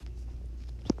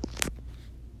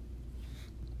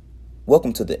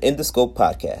Welcome to the In the Scope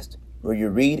podcast, where you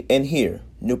read and hear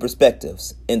new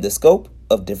perspectives in the scope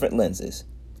of different lenses.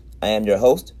 I am your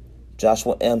host,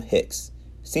 Joshua M. Hicks,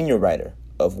 senior writer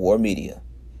of War Media.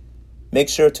 Make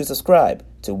sure to subscribe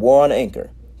to War on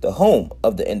Anchor, the home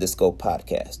of the In the Scope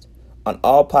podcast, on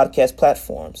all podcast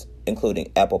platforms,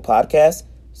 including Apple Podcasts,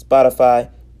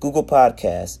 Spotify, Google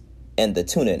Podcasts, and the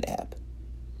TuneIn app.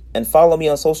 And follow me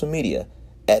on social media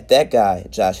at that guy,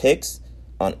 Josh Hicks,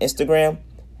 on Instagram,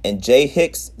 and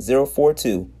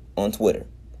jhicks042 on Twitter.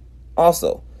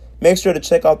 Also, make sure to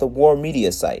check out the War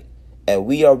Media site at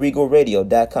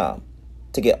weareregalradio.com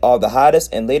to get all the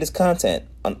hottest and latest content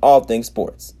on all things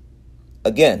sports.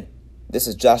 Again, this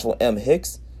is Joshua M.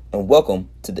 Hicks, and welcome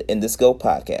to the In the Scope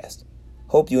podcast.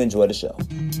 Hope you enjoy the show.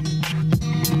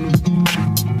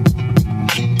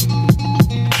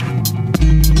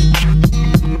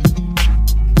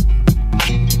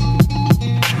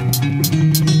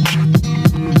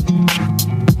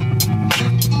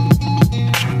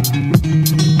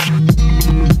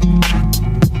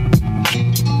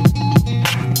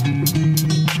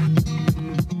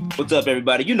 What's up,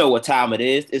 everybody? You know what time it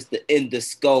is. It's the In the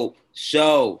Scope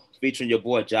show featuring your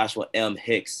boy Joshua M.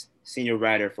 Hicks, senior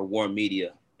writer for War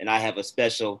Media. And I have a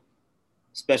special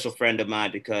friend of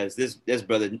mine because this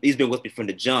brother, he's been with me from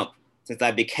the jump since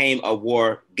I became a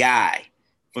War guy.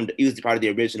 He was part of the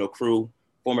original crew,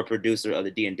 former producer of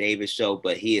the D and Davis show,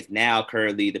 but he is now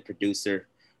currently the podcast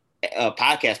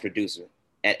producer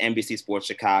at NBC Sports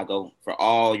Chicago for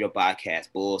all your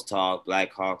podcasts, Bulls Talk,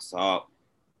 Blackhawks Talk,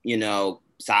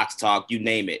 Sox Talk, you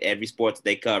name it. Every sport that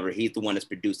they cover, he's the one that's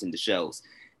producing the shows.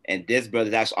 And this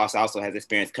brother actually also has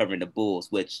experience covering the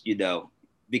Bulls, which,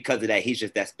 because of that, he's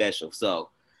just that special. So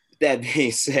that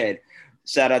being said,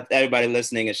 shout out to everybody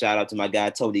listening and shout out to my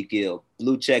guy, Tony Gill.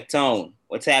 Blue Check Tone,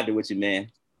 what's happening with you,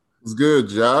 man? It's good,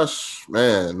 Josh.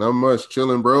 Man, not much.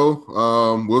 Chilling,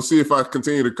 bro. We'll see if I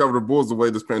continue to cover the Bulls the way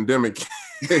this pandemic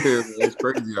is. It's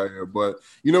crazy out here. But,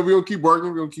 we're going to keep working.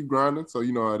 We're going to keep grinding. So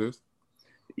you know how it is.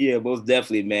 Yeah, most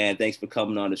definitely, man. Thanks for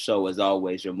coming on the show. As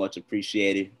always, you're much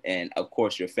appreciated, and of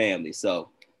course, your family. So,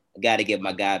 I got to get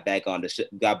my guy back on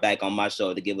back on my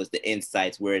show to give us the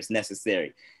insights where it's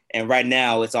necessary. And right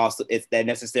now, it's that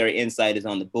necessary insight is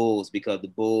on the Bulls because the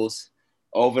Bulls,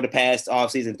 over the past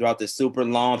offseason, throughout the super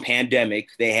long pandemic,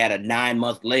 they had a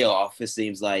 9-month layoff. It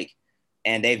seems like,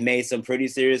 and they've made some pretty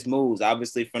serious moves.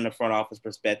 Obviously, from the front office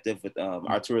perspective, with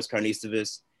Arturas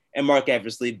Karnisovas and Mark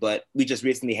Eversley, but we just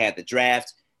recently had the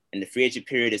draft. And the free agent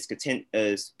period is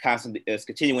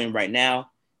continuing right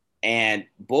now, and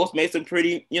Bulls made some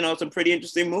pretty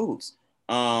interesting moves.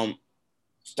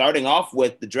 Starting off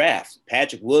with the draft,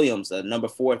 Patrick Williams, a number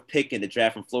 4 pick in the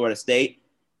draft from Florida State.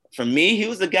 For me, he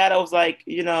was the guy that was like,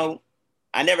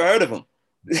 I never heard of him.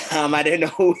 I didn't know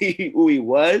who he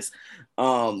was.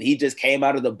 He just came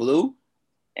out of the blue,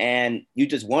 and you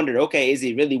just wondered, okay, is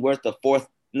he really worth the fourth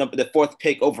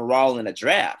pick overall in a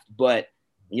draft? But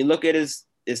when you look at his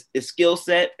skill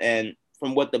set and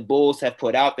from what the Bulls have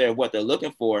put out there, what they're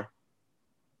looking for,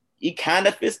 he kind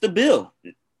of fits the bill.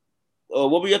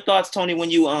 What were your thoughts, Tony, when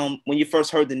you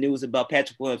first heard the news about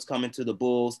Patrick Williams coming to the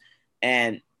Bulls?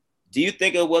 And do you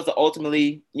think it was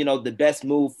ultimately, the best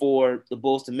move for the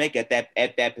Bulls to make at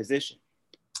that position?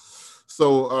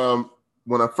 So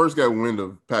when I first got wind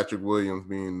of Patrick Williams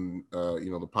being,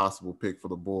 the possible pick for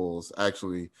the Bulls,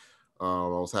 actually, I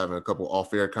was having a couple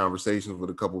off-air conversations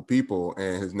with a couple of people,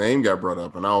 and his name got brought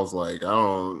up, and I was like,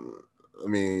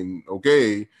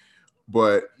 okay,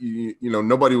 but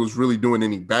nobody was really doing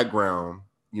any background,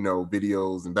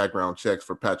 videos and background checks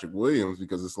for Patrick Williams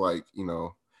because it's like,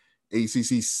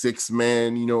 ACC 6th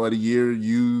man, of the year.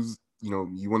 You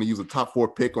want to use a top 4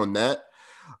 pick on that,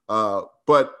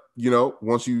 but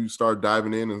once you start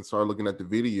diving in and start looking at the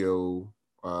video,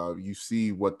 you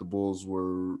see what the Bulls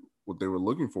what they were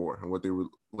looking for, and what they were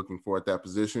looking for at that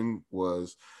position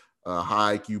was a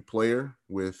high IQ player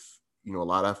with, a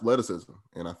lot of athleticism.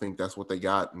 And I think that's what they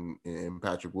got in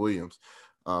Patrick Williams.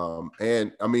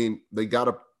 And I mean, they got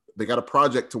a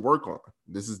project to work on.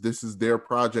 This is their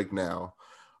project now.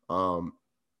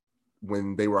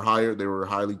 When they were hired, they were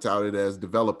highly touted as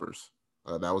developers.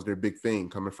 That was their big thing,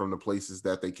 coming from the places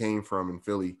that they came from in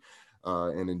Philly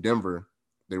and in Denver.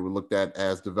 They were looked at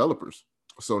as developers.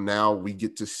 So now we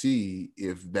get to see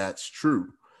if that's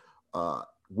true.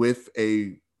 With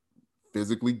a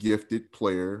physically gifted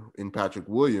player in Patrick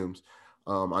Williams,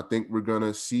 I think we're going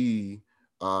to see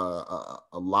a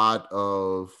lot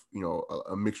of,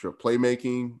 a mixture of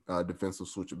playmaking, defensive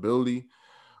switchability.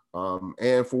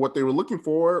 And for what they were looking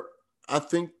for, I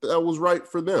think that was right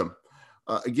for them.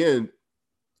 Again,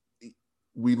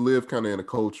 we live kind of in a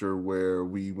culture where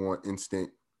we want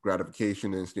instant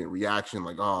gratification, instant reaction,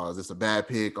 like, oh, is this a bad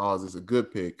pick? Oh, is this a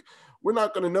good pick? We're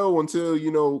not going to know until,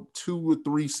 2 or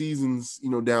 3 seasons,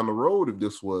 down the road if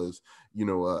this was,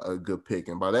 a good pick.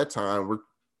 And by that time,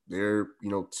 they're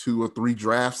 2 or 3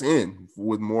 drafts in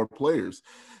with more players.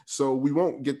 So we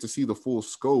won't get to see the full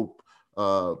scope,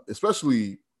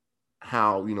 especially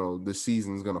how, the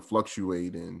season is going to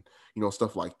fluctuate and,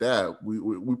 stuff like that.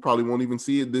 We probably won't even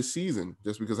see it this season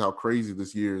just because how crazy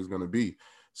this year is going to be.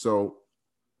 So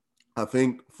I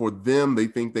think for them, they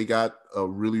think they got a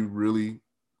really, really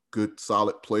good,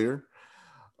 solid player.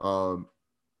 All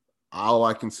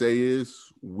I can say is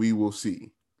we will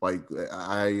see. Like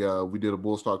we did a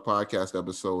Bulls Talk podcast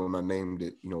episode and I named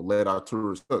it, Let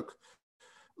Arturas Cook.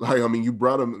 Like, I mean, you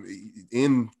brought him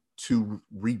in to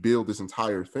rebuild this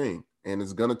entire thing, and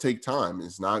it's gonna take time.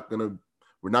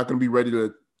 We're not gonna be ready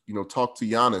to, talk to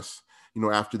Giannis,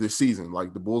 after this season.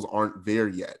 Like the Bulls aren't there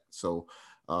yet. So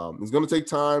it's gonna take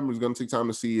time. It's gonna take time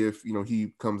to see if,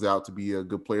 he comes out to be a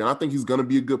good player. And I think he's gonna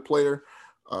be a good player.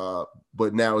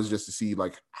 But now it's just to see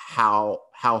like how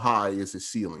high is his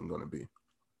ceiling gonna be.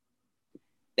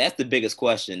 That's the biggest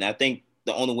question. I think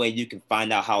the only way you can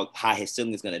find out how high his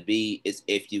ceiling is going to be is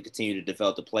if you continue to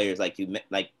develop the players like you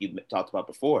talked about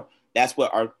before. That's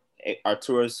what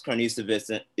Arturas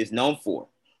Karnisovas is known for.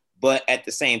 But at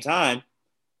the same time,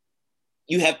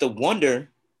 you have to wonder: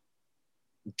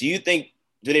 do you think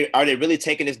are they really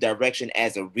taking this direction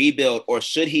as a rebuild, or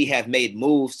should he have made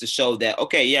moves to show that,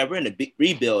 okay, yeah, we're in a big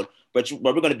rebuild, but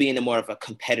we're going to be in a more of a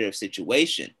competitive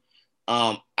situation?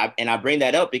 I bring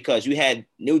that up because you had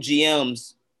new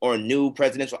GMs or new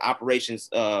presidential operations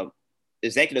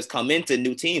executives come into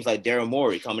new teams like Daryl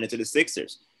Morey coming into the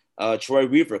Sixers, Troy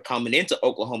Weaver coming into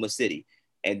Oklahoma City,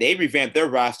 and they revamped their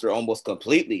roster almost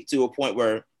completely to a point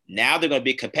where now they're going to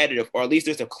be competitive, or at least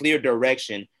there's a clear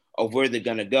direction of where they're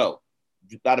going to go.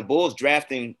 By the Bulls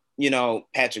drafting,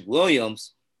 Patrick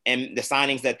Williams and the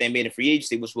signings that they made in free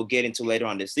agency, which we'll get into later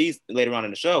on this season, later on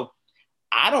in the show,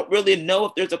 I don't really know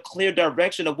if there's a clear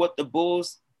direction of what the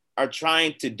Bulls are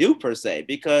trying to do per se,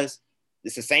 because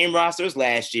it's the same roster as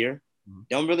last year.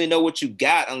 Don't really know what you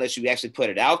got unless you actually put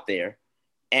it out there.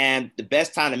 And the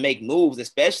best time to make moves,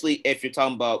 especially if you're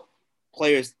talking about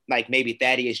players like maybe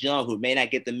Thaddeus Young, who may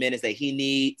not get the minutes that he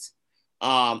needs.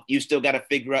 You still got to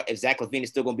figure out if Zach LaVine is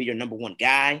still going to be your number one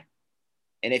guy.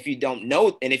 And if you don't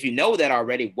know, and if you know that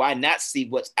already, why not see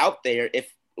what's out there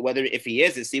if he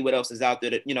is, and see what else is out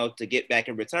there to get back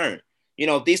in return.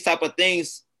 These type of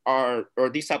things or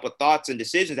these type of thoughts and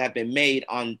decisions have been made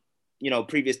on,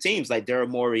 previous teams like Daryl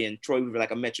Morey and Troy Weaver,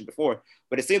 like I mentioned before.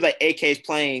 But it seems like AK is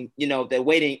playing, the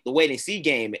wait and see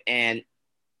game. And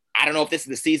I don't know if this is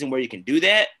the season where you can do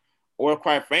that, or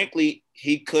quite frankly,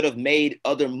 he could have made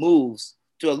other moves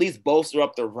to at least bolster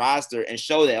up the roster and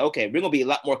show that, okay, we're going to be a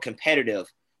lot more competitive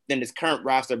than this current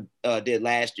roster did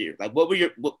last year. Like,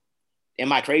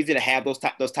 am I crazy to have those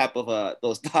type of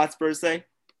those thoughts per se?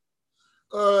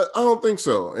 I don't think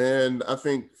so. And I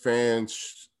think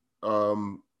fans,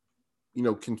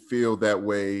 can feel that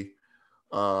way,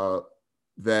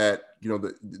 that,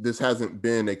 this hasn't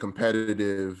been a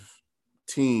competitive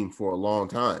team for a long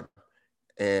time.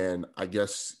 And I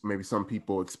guess maybe some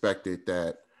people expected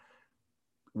that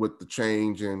with the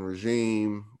change in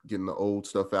regime, getting the old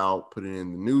stuff out, putting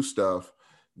in the new stuff,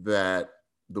 that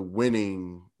the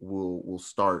winning will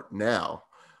start now.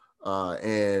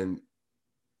 And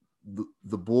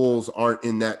the Bulls aren't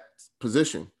in that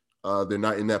position. They're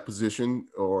not in that position,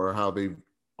 or how they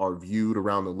are viewed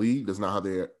around the league. That's not how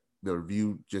they're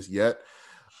viewed just yet.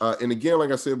 And again,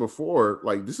 like I said before,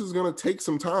 like this is going to take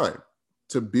some time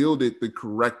to build it the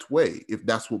correct way, if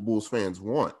that's what Bulls fans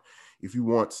want. If you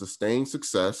want sustained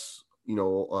success,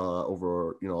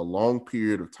 over, a long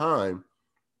period of time,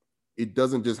 it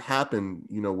doesn't just happen,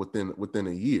 within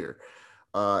a year.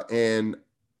 And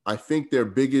I think their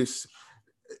biggest,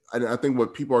 and I think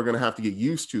what people are going to have to get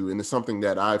used to, and it's something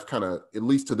that I've kind of, at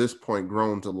least to this point,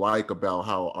 grown to like about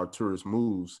how Arturas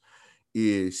moves,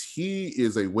 is he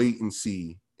is a wait and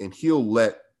see, and he'll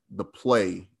let the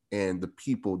play and the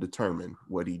people determine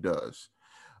what he does.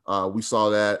 We saw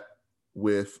that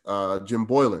with Jim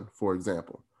Boylan, for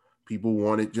example. People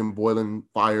wanted Jim Boylan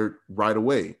fired right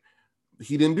away.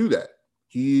 He didn't do that.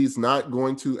 He's not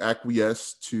going to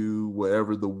acquiesce to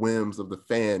whatever the whims of the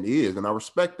fan is, and I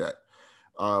respect that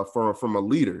from a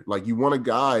leader. Like, you want a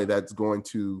guy that's going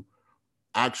to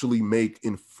actually make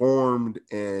informed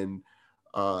and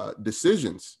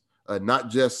decisions, not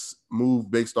just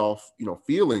move based off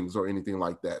feelings or anything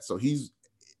like that. So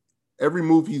every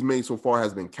move he's made so far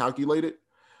has been calculated,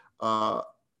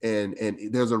 and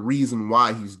there's a reason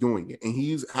why he's doing it, and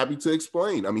he's happy to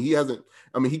explain. I mean,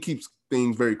 he keeps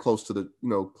things very close to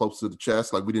the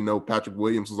chest. Like, we didn't know Patrick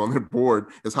Williams was on their board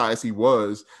as high as he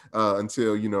was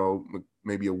until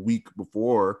maybe a week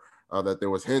before that there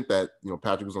was hint that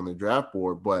Patrick was on the draft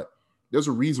board. But there's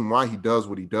a reason why he does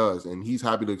what he does, and he's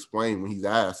happy to explain when he's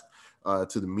asked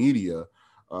to the media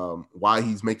why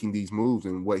he's making these moves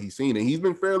and what he's seen. And he's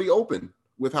been fairly open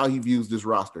with how he views this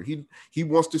roster. He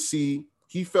wants to see.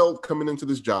 He felt coming into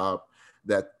this job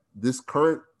that this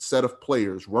current set of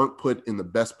players weren't put in the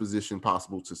best position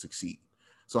possible to succeed.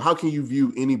 So how can you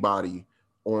view anybody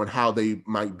on how they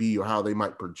might be or how they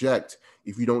might project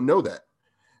if you don't know that?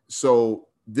 So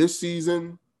this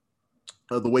season,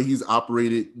 the way he's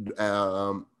operated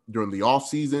during the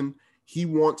offseason, he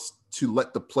wants to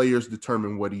let the players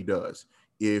determine what he does.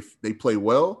 If they play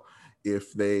well,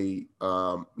 if they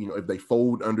if they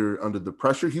fold under the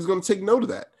pressure, he's going to take note of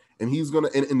that. And he's going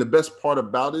to, and the best part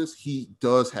about it is he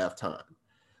does have time.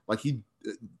 Like,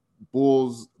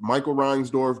 Michael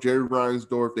Reinsdorf, Jerry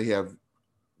Reinsdorf, they have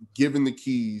given the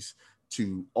keys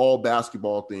to all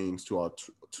basketball things to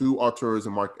Arturas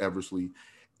and Mark Eversley,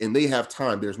 and they have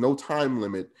time. There's no time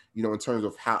limit, in terms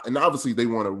of how, and obviously they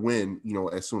want to win,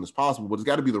 as soon as possible, but it's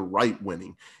got to be the right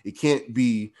winning. It can't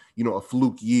be, a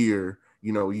fluke year,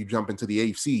 you jump into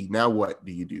the AFC. Now what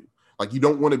do you do? Like, you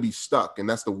don't want to be stuck. And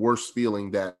that's the worst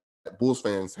feeling that Bulls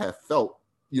fans have felt,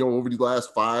 over the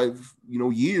last 5,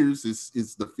 years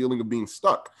is the feeling of being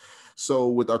stuck. So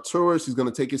with Arturas, he's going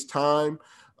to take his time.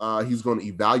 He's going to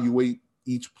evaluate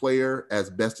each player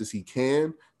as best as he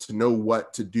can to know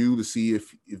what to do, to see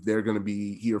if they're going to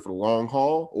be here for the long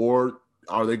haul, or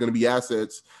are they going to be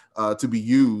assets to be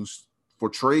used for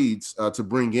trades to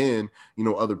bring in,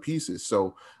 other pieces.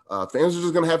 So fans are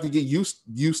just going to have to get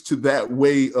used to that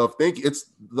way of thinking.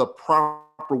 It's the proper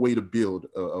way to build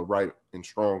a right and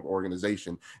strong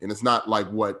organization. And it's not like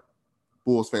what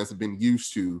Bulls fans have been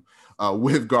used to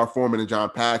with Gar Forman and John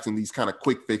Paxson, these kind of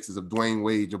quick fixes of Dwayne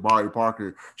Wade, Jabari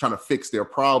Parker trying to fix their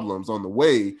problems on the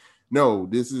way. No,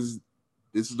 this is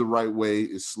the right way.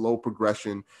 It's slow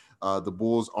progression. The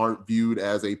Bulls aren't viewed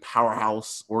as a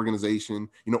powerhouse organization,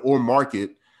 or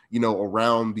market,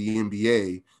 around the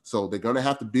NBA. So they're going to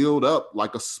have to build up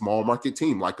like a small market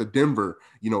team, like a Denver,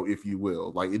 if you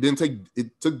will. Like, it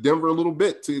took Denver a little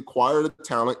bit to acquire the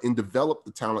talent and develop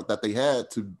the talent that they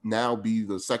had to now be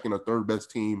the second or third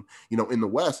best team, in the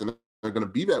West. And they're going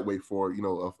to be that way for,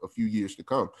 a few years to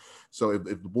come. So if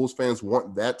the Bulls fans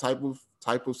want that type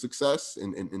of success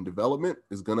and development,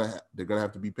 they're going to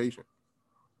have to be patient.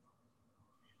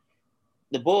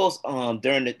 The Bulls,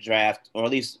 during the draft, or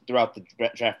at least throughout the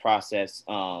draft process,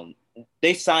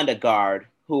 they signed a guard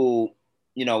who,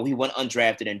 he went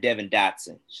undrafted, in Devin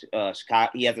Dotson.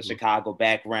 Chicago, he has a Chicago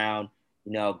background.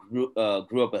 Grew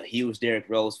up a huge Derrick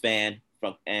Rose fan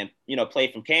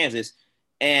played from Kansas,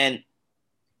 and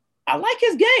I like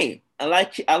his game. I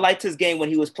liked his game when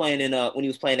he was playing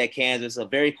at Kansas. A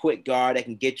very quick guard that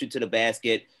can get you to the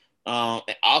basket, and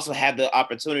also have the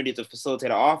opportunity to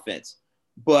facilitate an offense,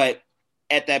 but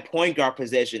at that point guard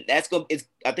position, I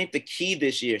think the key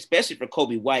this year, especially for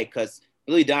Kobe White, because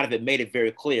Billy Donovan made it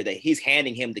very clear that he's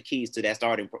handing him the keys to that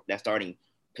starting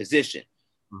position.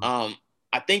 Mm-hmm.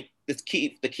 I think the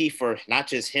key for not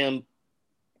just him,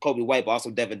 Kobe White, but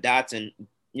also Devin Dotson,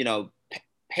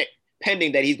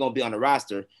 pending that he's going to be on the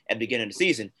roster at the beginning of the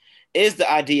season, is the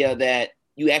idea that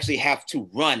you actually have to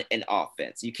run an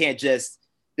offense. You can't just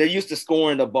 – they're used to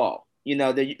scoring the ball.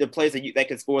 The players that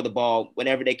can score the ball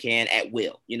whenever they can at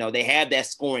will. They have that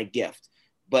scoring gift.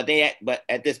 But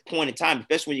at this point in time,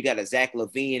 especially when you got a Zach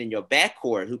LaVine in your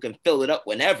backcourt who can fill it up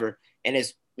whenever and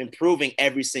is improving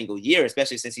every single year,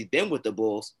 especially since he's been with the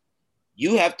Bulls,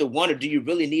 you have to wonder, do you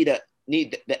really need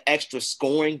the extra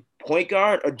scoring point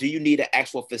guard, or do you need an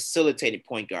actual facilitating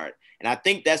point guard? And I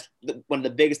think that's one of the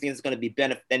biggest things that's going to be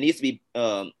that needs to be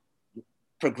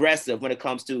progressive when it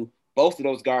comes to both of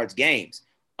those guards' games.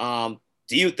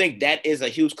 Do you think that is a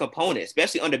huge component,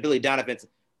 especially under Billy Donovan's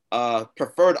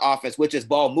preferred offense, which is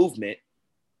ball movement,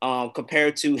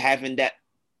 compared to having that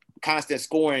constant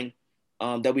scoring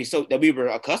that we were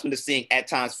accustomed to seeing at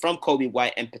times from Kobe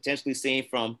White and potentially seeing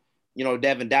from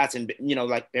Devin Dotson,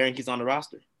 like bearing he's on the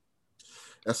roster?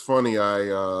 That's funny.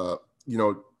 Dotson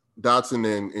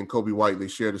and Kobe White, they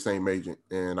share the same agent,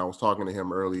 and I was talking to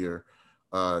him earlier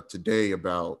today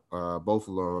about both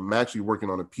of them. I'm actually working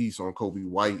on a piece on Kobe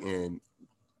White, and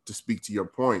to speak to your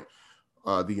point,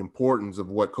 the importance of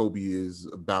what Kobe is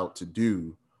about to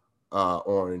do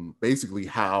on basically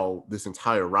how this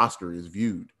entire roster is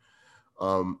viewed.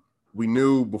 We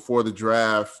knew before the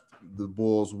draft, the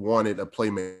Bulls wanted a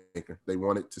playmaker. They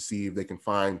wanted to see if they can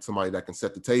find somebody that can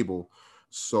set the table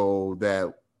so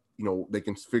that, they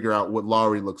can figure out what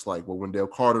Lowry looks like, what Wendell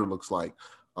Carter looks like.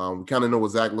 We kind of know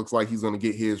what Zach looks like. He's going to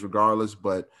get his regardless,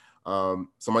 but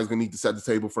somebody's going to need to set the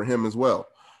table for him as well.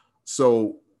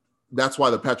 So that's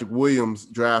why the Patrick Williams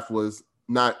draft was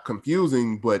not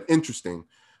confusing, but interesting,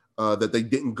 that they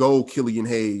didn't go Killian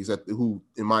Hayes, who,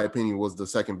 in my opinion, was the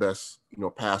second best,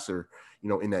 passer,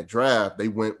 in that draft. They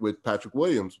went with Patrick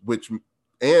Williams,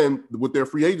 and with their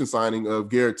free agent signing of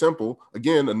Garrett Temple,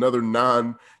 again, another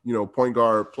point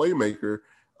guard playmaker.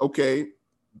 Okay,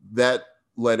 that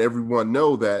let everyone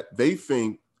know that they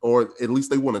think, or at least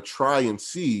they want to try and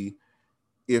see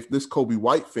if this Kobe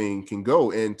White thing can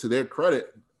go. And to their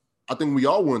credit, I think we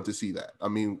all wanted to see that. I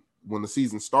mean, when the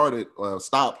season stopped,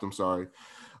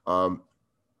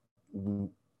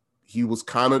 he was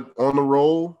kind of on the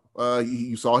roll.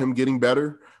 You saw him getting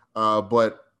better,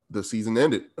 but the season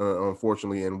ended,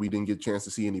 unfortunately, and we didn't get a chance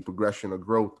to see any progression or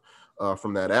growth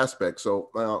from that aspect. So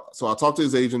I talked to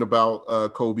his agent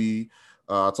about Kobe.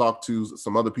 I talked to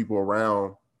some other people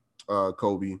around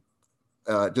Kobe,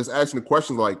 just asking the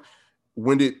questions like,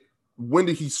 when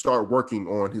did he start working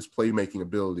on his playmaking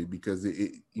ability? Because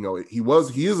he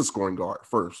is a scoring guard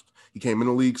first. He came in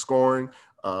the league scoring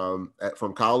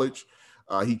from college.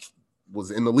 He was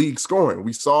in the league scoring.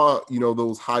 We saw,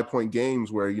 those high point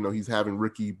games where, he's having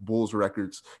rookie Bulls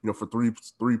records, for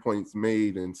three points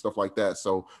made and stuff like that.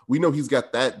 So we know he's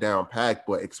got that down packed,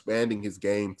 but expanding his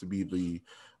game to be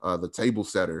the table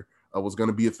setter was going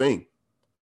to be a thing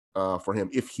for him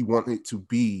if he wanted to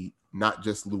be not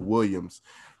just Lou Williams,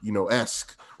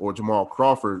 esque, or Jamal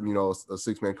Crawford, a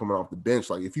six-man coming off the bench.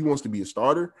 Like, if he wants to be a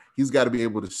starter, he's got to be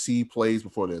able to see plays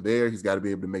before they're there. He's got to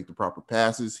be able to make the proper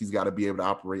passes. He's got to be able to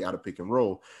operate out of pick and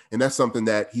roll. And that's something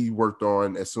that he worked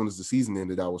on as soon as the season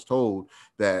ended. I was told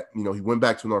that, he went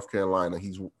back to North Carolina.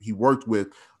 He worked with,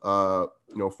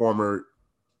 former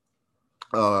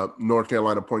North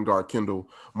Carolina point guard Kendall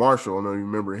Marshall. I don't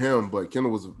remember him, but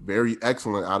Kendall was very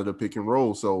excellent out of the pick and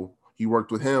roll. So he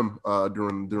worked with him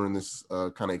during this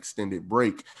kind of extended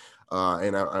break.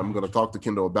 And I'm going to talk to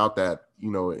Kendall about that,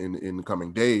 in the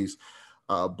coming days.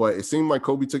 But it seemed like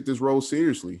Kobe took this role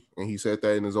seriously. And he said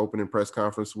that in his opening press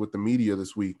conference with the media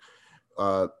this week,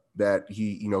 that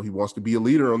he wants to be a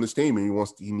leader on this team, and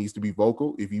he needs to be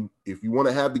vocal. If you want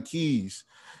to have the keys,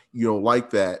 like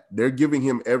that, they're giving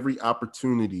him every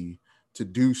opportunity to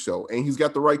do so. And he's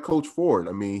got the right coach for it.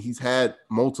 I mean, he's had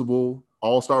multiple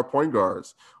all-star point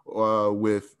guards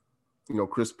with,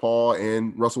 Chris Paul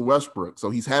and Russell Westbrook. So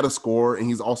he's had a scorer, and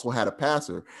he's also had a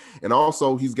passer. And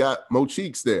also he's got Mo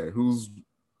Cheeks there, who's,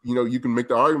 you can make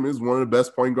the argument is one of the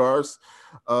best point guards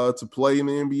to play in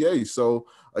the NBA. So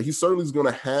he certainly is going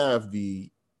to have the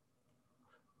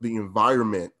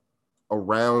environment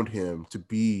around him to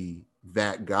be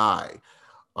that guy.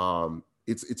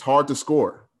 It's hard to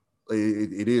score.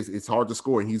 It's hard to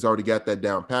score, and he's already got that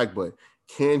down pack, but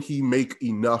can he make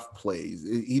enough plays?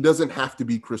 He doesn't have to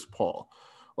be Chris Paul.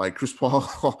 Like, Chris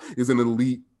Paul is an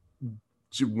elite,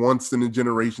 once in a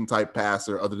generation type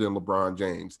passer other than LeBron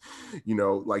James.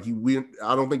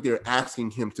 I don't think they're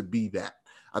asking him to be that.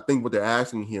 I think what they're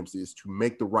asking him is to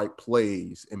make the right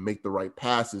plays and make the right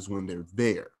passes when they're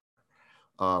there.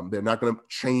 They're not going to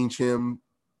change him,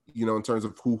 in terms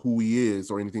of who he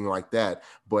is or anything like that,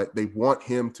 but they want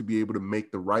him to be able to make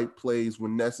the right plays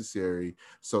when necessary,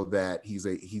 so that he's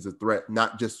a threat,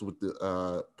 not just with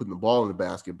the putting the ball in the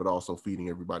basket, but also feeding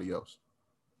everybody else.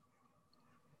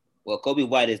 Well, Kobe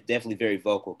White is definitely very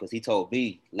vocal, because he told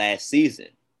me last season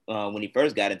when he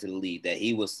first got into the league that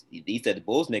he said the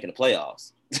Bulls making the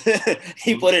playoffs.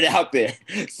 He put it out there.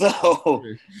 So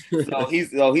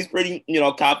he's pretty,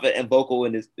 confident and vocal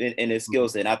in his skill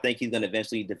set. I think he's going to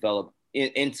eventually develop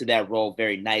into that role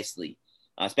very nicely,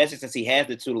 especially since he has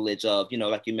the tutelage of,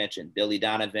 like you mentioned, Billy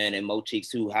Donovan and Mo Cheeks,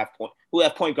 who have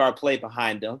point guard play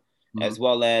behind them, as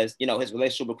well as, his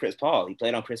relationship with Chris Paul. He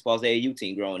played on Chris Paul's AAU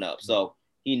team growing up. So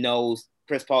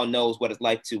Chris Paul knows what it's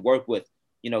like to work with,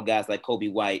 guys like Kobe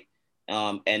White,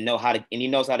 and he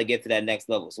knows how to get to that next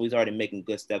level. So he's already making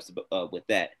good steps with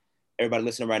that. Everybody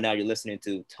listening right now, you're listening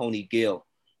to Tony Gill.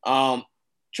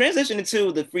 Transitioning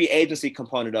to the free agency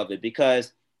component of it,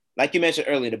 because like you mentioned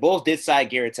earlier, the Bulls did sign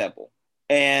Garrett Temple.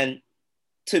 And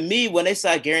to me, when they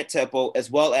signed Garrett Temple,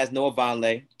 as well as Noah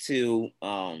Vonleh to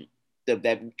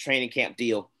that training camp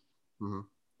deal,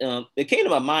 it came to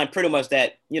my mind pretty much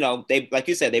that, they, like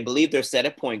you said, they believe they're set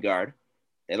at point guard.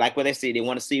 They like what they see. They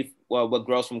want to see what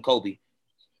grows from Kobe.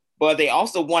 But they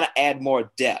also want to add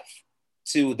more depth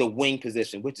to the wing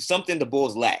position, which is something the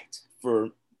Bulls lacked for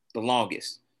the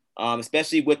longest.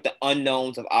 especially with the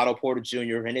unknowns of Otto Porter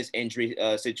Jr. and his injury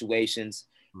situations.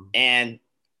 Mm-hmm. And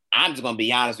I'm just gonna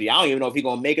be honest with you. I don't even know if he's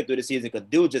gonna make it through the season because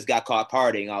dude just got caught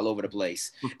partying all over the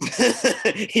place.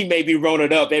 He may be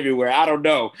rolling up everywhere. I don't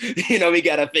know. We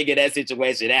gotta figure that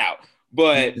situation out.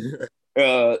 But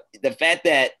the fact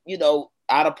that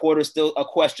Otto Porter's still a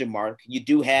question mark. You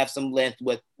do have some length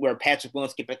with where Patrick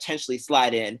Williams can potentially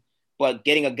slide in, but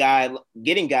getting guys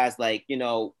like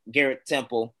Garrett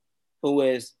Temple, who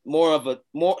is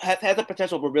has a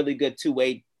potential of a really good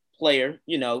two-way player.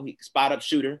 He can spot up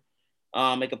shooter.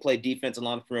 They can play defense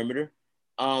along the perimeter.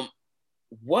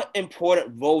 What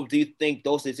important role do you think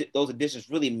those additions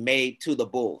really made to the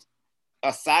Bulls,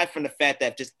 aside from the fact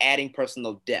that just adding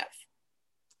personal depth?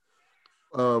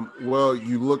 Well,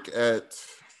 you look at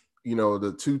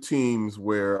the two teams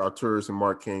where Arturas and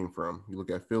Mark came from. You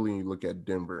look at Philly and you look at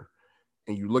Denver,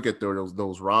 and you look at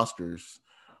those rosters.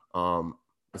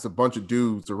 It's a bunch of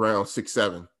dudes around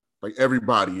 6'7". Like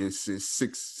everybody is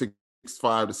 6'5"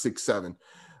 to 6'7".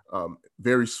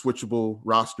 Very switchable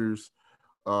rosters.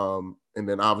 And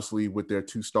then obviously with their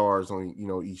two stars on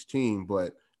each team,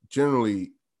 but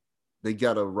generally they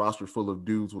got a roster full of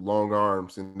dudes with long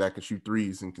arms and that can shoot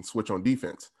threes and can switch on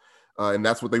defense. And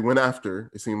that's what they went after.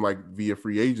 It seemed like via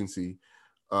free agency,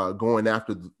 going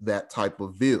after that type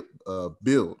of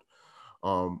build.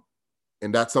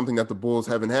 And that's something that the Bulls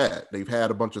haven't had. They've had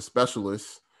a bunch of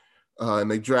specialists and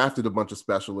they drafted a bunch of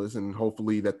specialists, and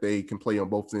hopefully that they can play on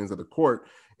both ends of the court.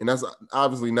 And that's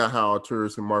obviously not how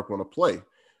Arturas and Mark want to play.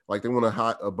 Like they want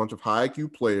a bunch of high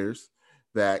IQ players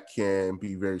that can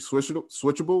be very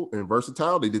switchable and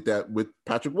versatile. They did that with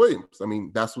Patrick Williams. I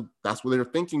mean, that's what their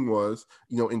thinking was,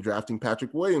 in drafting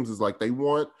Patrick Williams, is like they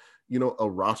want, a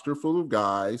roster full of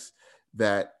guys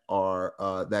that are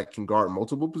that can guard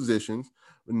multiple positions,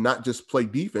 not just play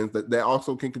defense, that they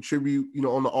also can contribute,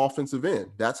 on the offensive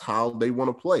end. That's how they want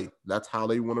to play. That's how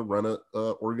they want to run a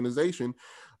organization.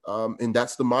 And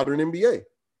that's the modern NBA.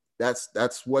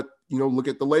 That's what, look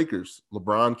at the Lakers.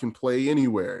 LeBron can play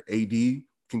anywhere. AD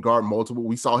can guard multiple.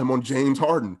 We saw him on James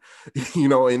Harden,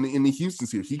 in the Houston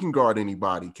series. He can guard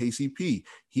anybody. KCP,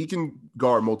 he can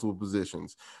guard multiple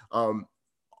positions. Look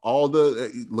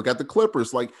at the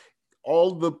Clippers, like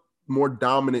all the more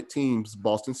dominant teams,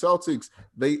 Boston Celtics,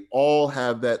 they all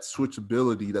have that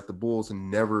switchability that the Bulls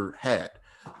never had.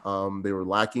 They were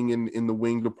lacking in the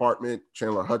wing department.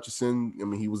 Chandler Hutchison, I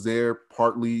mean, he was there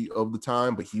partly of the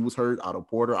time, but he was hurt. Otto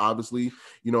Porter, obviously,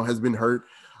 has been hurt.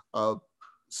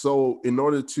 So in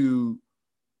order to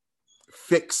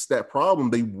fix that problem,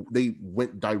 they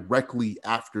went directly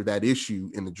after that issue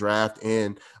in the draft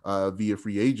and via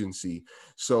free agency.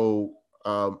 So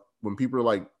when people are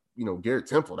like, Garrett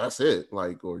Temple, that's it,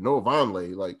 like, or Noah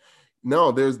Vonleh, like,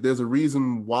 no, there's a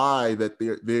reason why that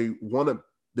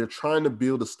they're trying to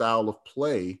build a style of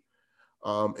play,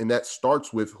 and that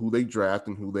starts with who they draft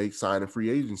and who they sign in free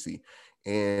agency.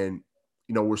 And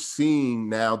we're seeing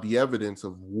now the evidence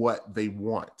of what they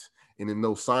want. And in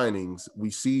those signings,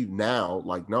 we see now,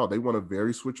 like, no, they want a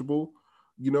very switchable,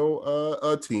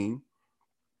 a team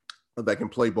that can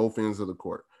play both ends of the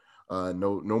court.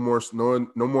 No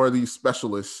more of these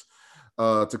specialists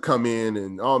to come in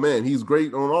and, oh man, he's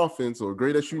great on offense or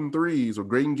great at shooting threes or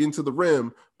great in getting to the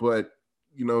rim, but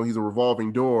he's a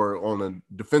revolving door on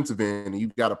a defensive end, and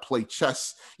you've got to play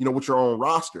chess, with your own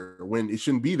roster, when it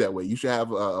shouldn't be that way. You should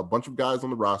have a bunch of guys on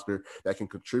the roster that can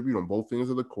contribute on both ends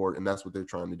of the court, and that's what they're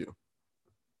trying to do.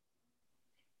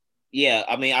 Yeah,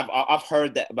 I mean, I've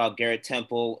heard that about Garrett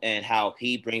Temple and how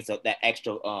he brings up that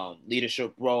extra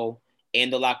leadership role in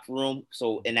the locker room.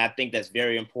 So, and I think that's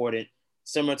very important,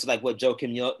 similar to like what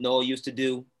Joakim Noah used to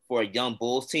do for a young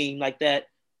Bulls team like that.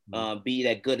 Be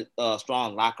that good,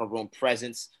 strong locker room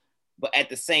presence. But at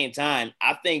the same time,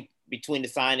 I think between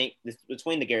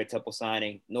the Garrett Temple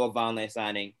signing, Noah Vonleh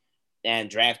signing, and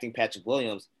drafting Patrick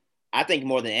Williams, I think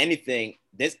more than anything,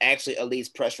 this actually alleviates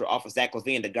pressure off of Zach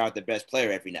LaVine to guard the best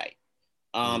player every night.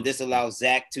 This allows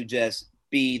Zach to just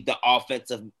be the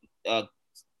offensive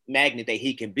magnet that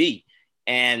he can be.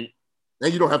 And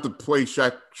you don't have to play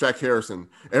Shaq Harrison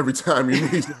every time you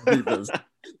need defense.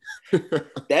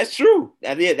 That's true.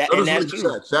 That's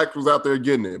true. Shaq was out there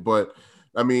getting it, but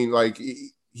I mean, like,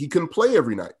 he couldn't play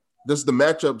every night. Just the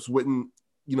matchups wouldn't,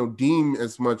 deem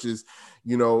as much as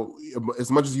you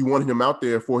wanted him out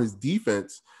there for his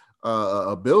defense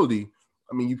ability.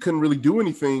 I mean, you couldn't really do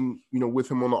anything, with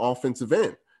him on the offensive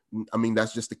end. I mean,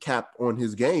 that's just a cap on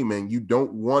his game, and you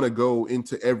don't want to go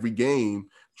into every game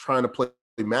trying to play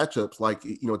matchups like,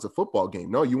 it's a football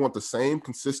game. No, you want the same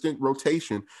consistent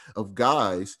rotation of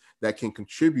guys that can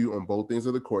contribute on both ends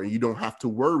of the court, and you don't have to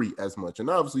worry as much. And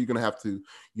obviously you're going to have to,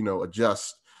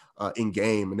 adjust in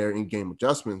game and their in game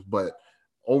adjustments, but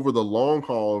over the long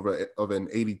haul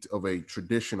of a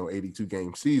traditional 82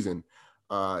 game season,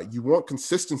 you want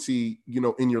consistency,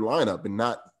 in your lineup and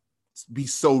not be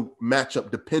so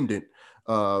matchup dependent,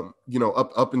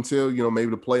 up until,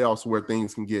 maybe the playoffs where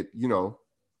things can get,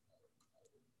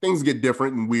 things get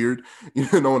different and weird, in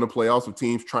the playoffs with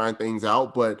teams trying things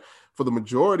out. But for the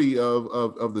majority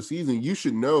of the season, you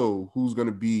should know who's going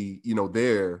to be,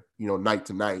 there, night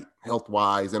to night, health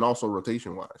wise, and also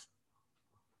rotation wise.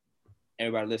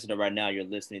 Everybody listening right now, you're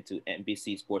listening to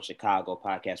NBC Sports Chicago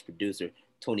podcast producer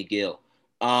Tony Gill.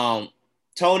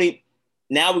 Tony,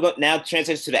 now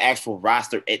transition to the actual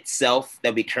roster itself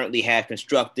that we currently have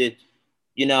constructed.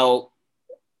 This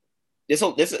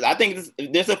I think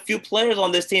there's a few players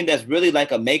on this team that's really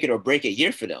like a make it or break it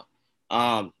year for them.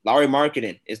 Lauri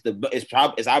Markkanen is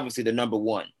obviously the number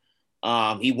one.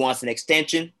 He wants an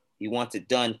extension. He wants it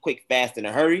done quick, fast, in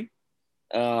a hurry.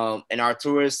 And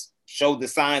Arturas showed the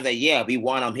signs that, yeah, we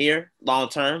want him here long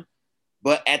term.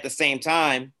 But at the same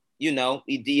time, he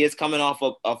is coming off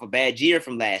a bad year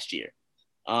from last year.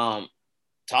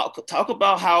 Talk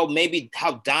about how Billy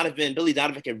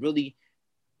Donovan can really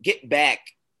get back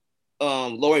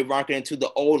Lauri Markkanen to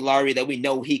the old Lauri that we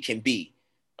know he can be.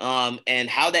 And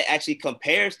how that actually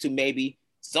compares to maybe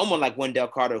someone like Wendell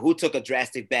Carter, who took a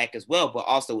drastic back as well, but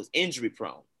also was injury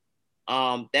prone.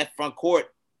 That front court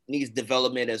needs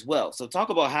development as well. So talk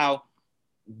about how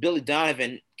Billy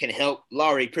Donovan can help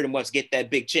Lauri pretty much get that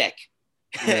big check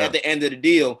at the end of the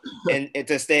deal and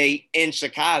to stay in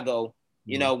Chicago,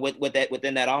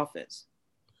 within that offense.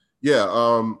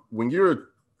 Yeah. When you're a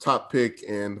top pick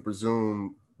and the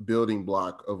presumed building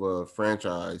block of a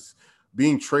franchise,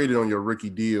 being traded on your rookie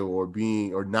deal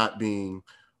or not being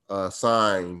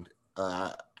signed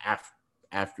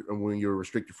after when you're a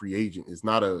restricted free agent is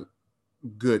not a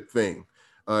good thing.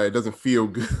 It doesn't feel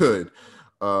good,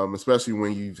 especially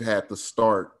when you've had the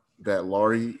start that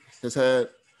Lauri has had.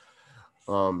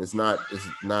 It's not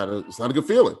a good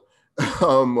feeling.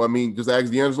 Just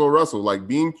ask D'Angelo Russell,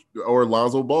 or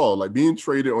Lonzo Ball, being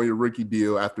traded on your rookie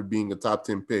deal after being a top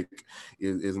 10 pick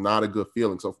is not a good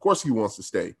feeling. So of course he wants to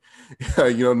stay.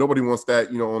 Nobody wants that,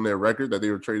 on their record that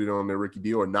they were traded on their rookie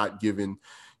deal or not given,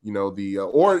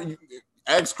 or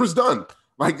ask Chris Dunn.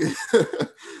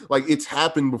 It's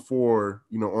happened before,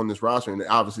 on this roster, and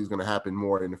obviously it's going to happen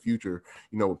more in the future,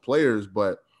 with players.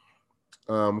 But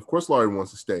of course, Lauri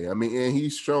wants to stay. And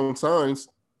he's shown signs,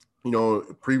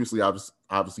 previously,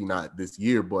 obviously not this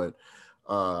year, but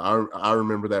I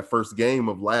remember that first game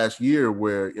of last year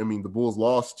where, the Bulls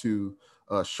lost to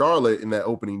Charlotte in that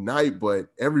opening night, but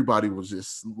everybody was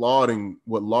just lauding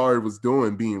what Lauri was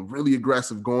doing, being really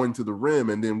aggressive, going to the rim.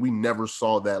 And then we never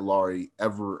saw that Lauri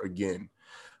ever again.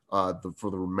 For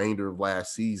the remainder of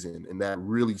last season. And that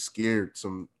really scared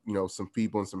some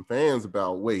people and some fans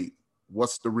about, wait,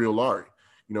 what's the real Lauri?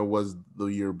 Was the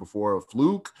year before a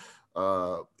fluke?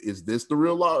 Is this the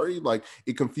real Lauri?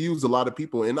 It confused a lot of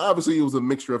people. And obviously it was a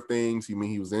mixture of things.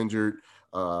 He was injured.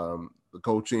 The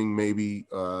coaching maybe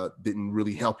didn't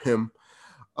really help him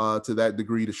to that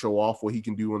degree to show off what he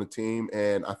can do on the team.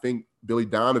 And I think Billy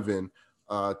Donovan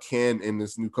and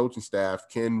this new coaching staff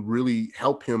can really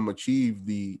help him achieve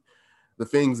the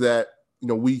things that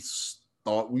we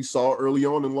thought we saw early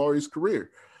on in Lauri's career.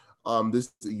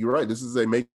 You're right. This is a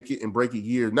make it and break it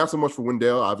year. Not so much for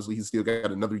Wendell. Obviously, he's still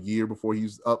got another year before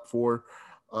he's up for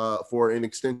an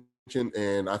extension.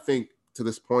 And I think to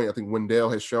this point, I think Wendell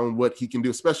has shown what he can do,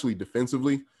 especially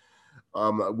defensively.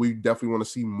 We definitely want to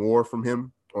see more from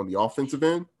him on the offensive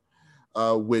end.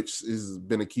 Which has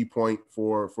been a key point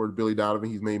for Billy Donovan.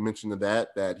 He's made mention of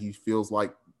that he feels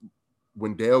like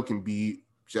Wendell can be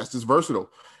just as versatile,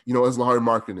 as Lauri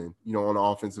Markkanen, on the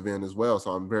offensive end as well.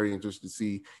 So I'm very interested to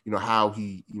see, how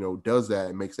he, does that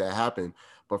and makes that happen.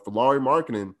 But for Lauri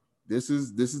Markkanen, this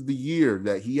is the year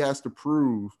that he has to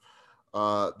prove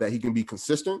that he can be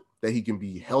consistent, that he can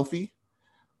be healthy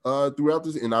throughout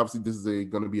this. And obviously this is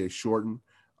going to be a shortened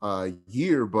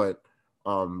year, but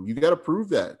you got to prove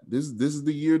that this is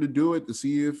the year to do it, to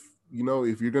see if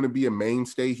you're going to be a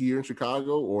mainstay here in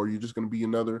Chicago or you're just going to be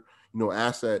another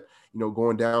asset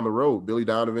going down the road. Billy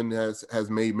Donovan has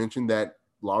made mention that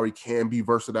Lauri can be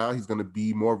versatile. He's going to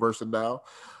be more versatile.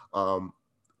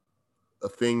 A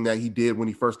thing that he did when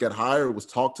he first got hired was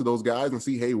talk to those guys and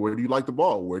see, hey, where do you like the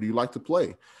ball? Where do you like to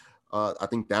play? I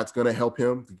think that's going to help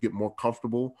him to get more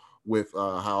comfortable with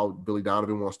how Billy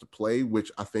Donovan wants to play,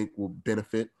 which I think will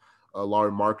benefit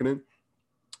Lauri Markkanen.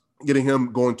 Getting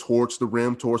him going towards the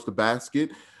rim, towards the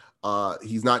basket.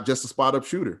 He's not just a spot-up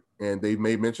shooter. And they've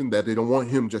made mention that they don't want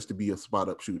him just to be a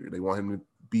spot-up shooter. They want him to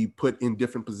be put in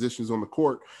different positions on the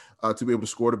court to be able to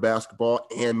score the basketball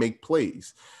and make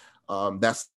plays.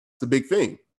 That's the big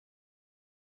thing.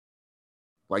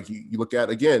 Like you look at,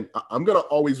 again, I'm going to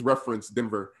always reference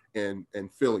Denver and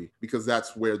Philly because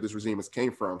that's where this regime has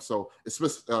came from. So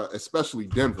especially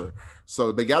Denver.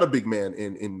 So they got a big man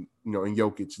in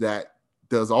Jokic that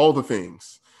does all the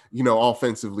things,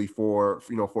 offensively for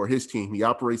his team. He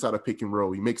operates out of pick and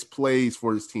roll. He makes plays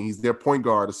for his team. He's their point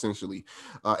guard essentially.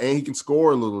 And he can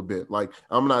score a little bit. Like,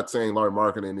 I'm not saying Lauri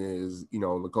Markkanen is,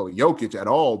 Nikola Jokic at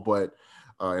all, but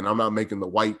and I'm not making the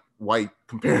white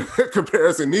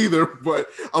comparison either, but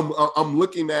I'm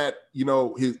looking at,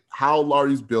 how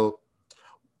Lauri's built,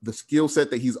 the skill set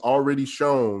that he's already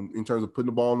shown in terms of putting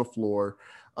the ball on the floor.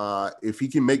 If he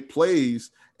can make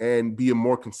plays and be a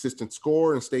more consistent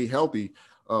scorer and stay healthy,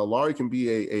 Lauri can be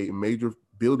a major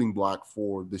building block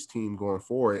for this team going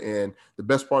forward. And the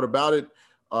best part about it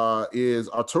is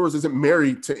Arturas isn't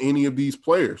married to any of these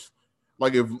players.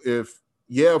 Like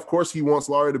yeah, of course he wants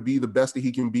Lauri to be the best that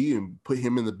he can be and put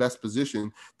him in the best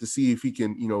position to see if he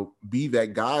can, be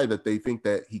that guy that they think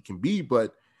that he can be.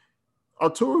 But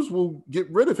Arturas will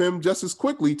get rid of him just as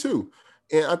quickly too.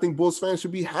 And I think Bulls fans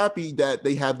should be happy that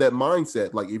they have that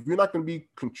mindset. Like, if you're not going to be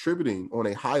contributing on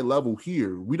a high level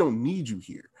here, we don't need you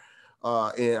here.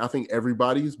 And I think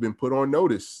everybody's been put on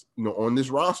notice, on this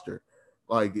roster.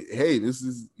 Like, hey, this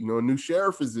is, a new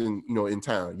sheriff is in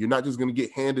town. You're not just going to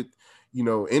get handed,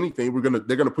 anything.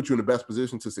 They're going to put you in the best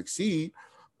position to succeed.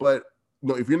 But,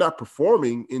 if you're not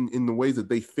performing in the ways that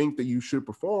they think that you should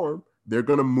perform, they're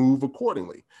going to move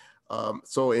accordingly.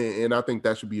 And I think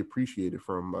that should be appreciated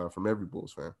from every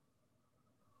Bulls fan.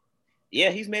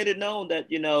 Yeah, he's made it known that,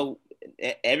 no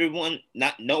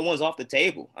one's off the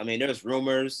table. I mean, there's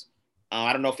rumors.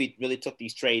 I don't know if he really took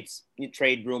these trade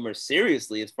rumors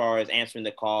seriously as far as answering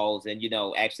the calls and,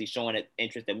 actually showing an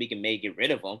interest that we can maybe get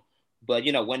rid of him. But,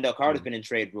 Wendell Carter's been in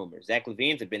trade rumors. Zach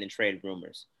LaVine's have been in trade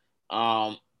rumors.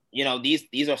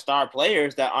 These are star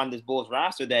players that on this Bulls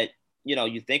roster that,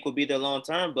 you think will be there long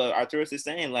term. But Arturas is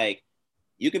saying, like,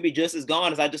 you could be just as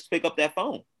gone as I just pick up that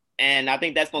phone. And I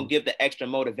think that's going to give the extra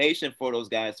motivation for those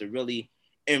guys to really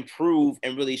improve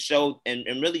and really show and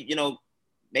really,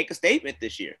 make a statement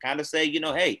this year. Kind of say,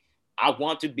 hey, I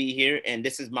want to be here and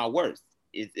this is my worth.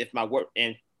 If my worth,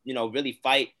 and, really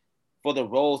fight for the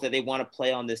roles that they want to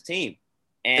play on this team.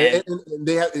 And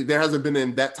there hasn't been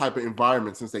in that type of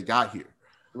environment since they got here.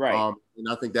 Right. And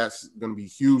I think that's going to be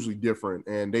hugely different.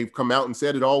 And they've come out and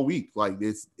said it all week. Like,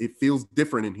 it feels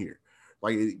different in here.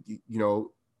 Like,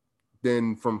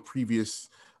 than from previous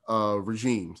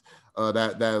regimes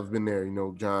that have been there.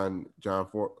 John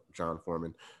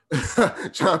Foreman,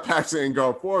 John Paxson, and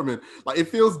Gar Foreman. Like, it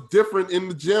feels different in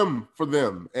the gym for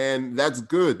them, and that's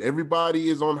good. Everybody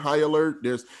is on high alert.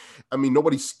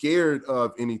 Nobody's scared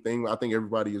of anything. I think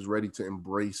everybody is ready to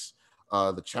embrace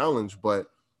the challenge, but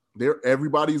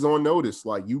everybody's on notice.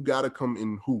 Like, you got to come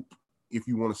in hoop if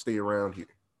you want to stay around here.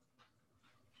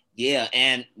 Yeah,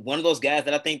 and one of those guys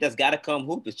that I think that's got to come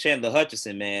hoop is Chandler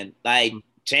Hutchison, man. Like,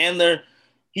 Chandler,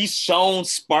 he's shown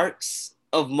sparks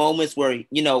of moments where,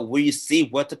 where you see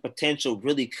what the potential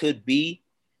really could be.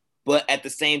 But at the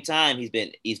same time, he's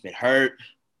been hurt,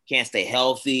 can't stay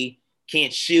healthy,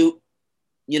 can't shoot.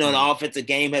 The offensive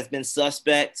game has been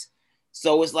suspect.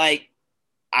 So it's like,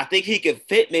 I think he could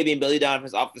fit maybe in Billy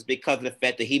Donovan's office because of the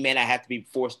fact that he may not have to be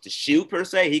forced to shoot per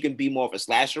se. He can be more of a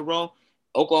slasher role.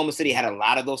 Oklahoma City had a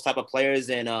lot of those type of players,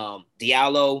 and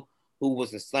Diallo, who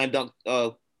was a slam dunk.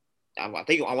 I want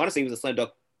to say he was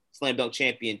a slam dunk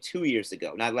champion 2 years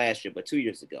ago, not last year, but 2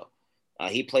 years ago.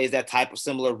 He plays that type of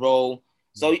similar role.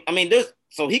 So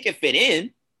so he can fit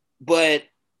in, but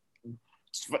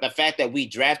for the fact that we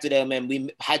drafted him and we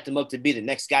hyped him up to be the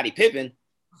next Scottie Pippen,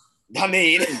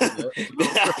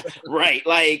 right?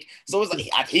 Like, so it's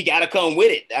like he got to come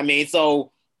with it.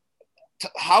 So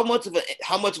how much of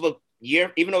a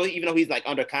year, even though he's like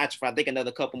under contract for I think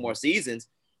another couple more seasons,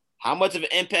 how much of an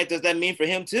impact does that mean for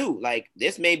him too? Like,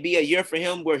 this may be a year for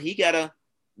him where he gotta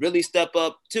really step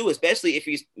up too, especially if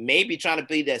he's maybe trying to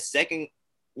be that second,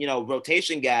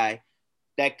 rotation guy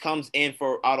that comes in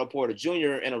for Otto Porter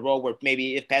Jr. in a role where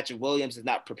maybe if Patrick Williams is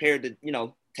not prepared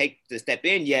to, take the step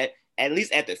in yet, at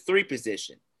least at the 3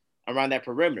 position around that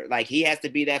perimeter, like he has to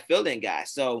be that fill-in guy.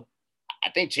 So I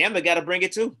think Chandler got to bring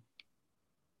it too.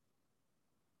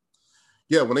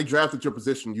 Yeah, when they drafted your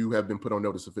position, you have been put on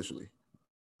notice officially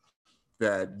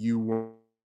that you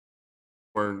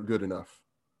weren't good enough.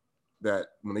 That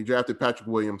when they drafted Patrick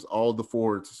Williams, all the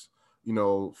forwards,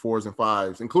 4s and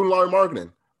 5s, including Lauri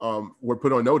Markkanen, were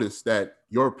put on notice that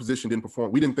your position didn't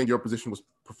perform. We didn't think your position was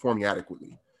performing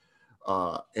adequately.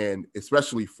 And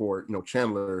especially for,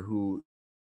 Chandler, who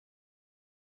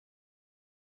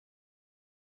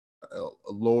a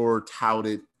lower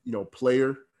touted,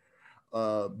 player,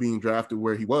 being drafted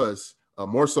where he was,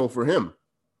 more so for him.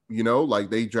 Like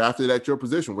they drafted at your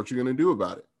position. What you're going to do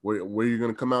about it? Where you're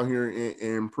going to come out here and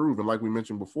improve? And like we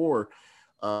mentioned before,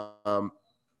 um,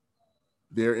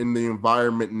 they're in the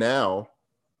environment now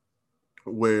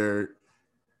where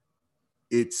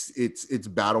it's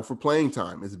battle for playing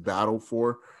time. It's battle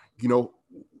for,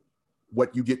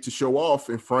 what you get to show off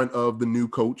in front of the new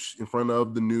coach, in front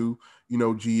of the new,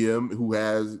 GM who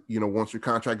has, once your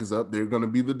contract is up, they're going to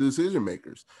be the decision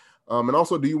makers. And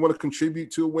also, do you want to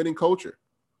contribute to a winning culture?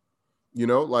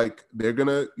 Like they're going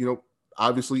to,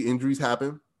 obviously injuries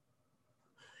happen,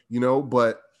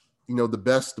 but, the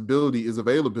best ability is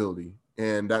availability.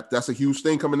 And that's a huge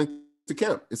thing coming into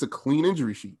camp. It's a clean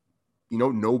injury sheet.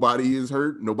 Nobody is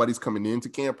hurt. Nobody's coming into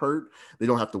camp hurt. They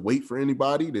don't have to wait for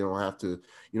anybody. They don't have to,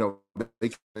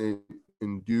 they can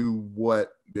and do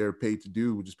what they're paid to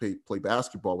do, which is play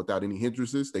basketball without any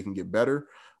hindrances. They can get better.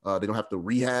 They don't have to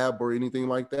rehab or anything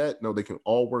like that. No, they can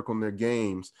all work on their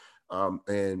games,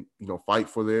 and fight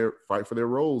for their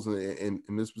roles in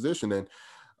this position. And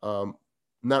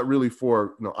not really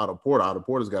for Otto Porter. Otto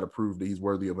Porter's got to prove that he's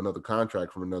worthy of another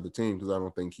contract from another team, because I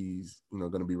don't think he's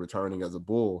going to be returning as a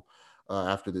Bull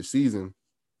after this season.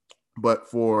 But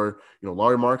for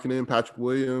Lauri Markkanen, Patrick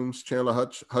Williams, Chandler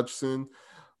Hutchison,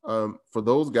 for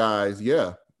those guys,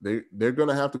 yeah, they're going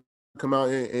to have to come out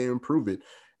and improve it.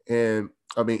 And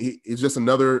I mean, it's just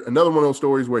another one of those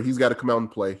stories where he's got to come out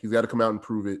and play. He's got to come out and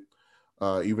prove it,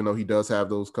 even though he does have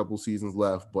those couple seasons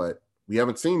left. But we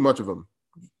haven't seen much of him,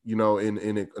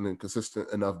 in a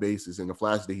consistent enough basis. And the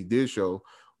flash that he did show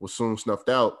was soon snuffed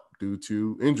out due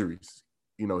to injuries,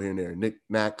 here and there,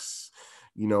 knickknacks,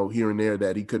 here and there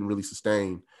that he couldn't really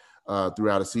sustain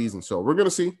throughout a season. So we're going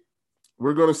to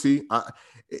see.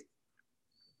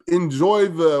 Enjoy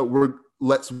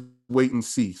let's wait and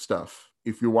see stuff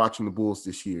if you're watching the Bulls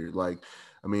this year. Like,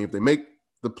 I mean, if they make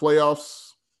the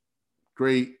playoffs,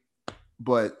 great,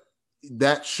 but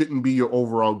that shouldn't be your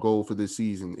overall goal for this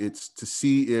season. It's to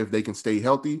see if they can stay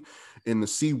healthy and to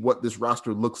see what this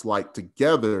roster looks like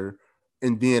together.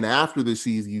 And then after the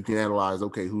season, you can analyze,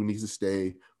 okay, who needs to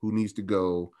stay, who needs to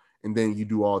go, and then you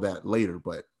do all that later.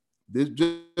 But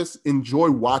just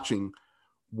enjoy watching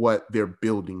what they're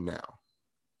building now.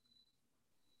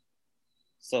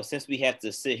 So since we have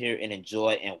to sit here and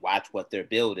enjoy and watch what they're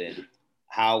building,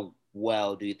 how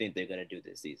well do you think they're going to do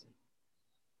this season?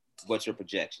 What's your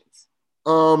projections?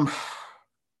 I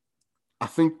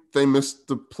think they missed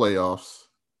the playoffs.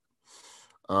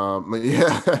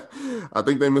 Yeah, I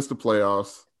think they missed the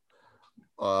playoffs.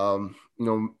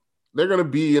 They're going to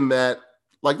be in that,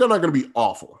 like, they're not going to be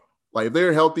awful. Like, if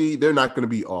they're healthy, they're not going to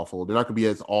be awful. They're not going to be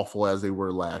as awful as they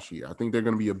were last year. I think they're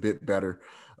going to be a bit better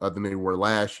than they were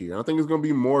last year. I think it's going to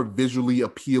be more visually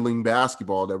appealing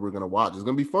basketball that we're going to watch. It's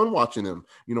going to be fun watching them,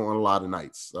 on a lot of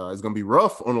nights. It's going to be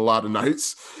rough on a lot of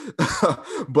nights.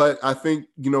 But I think,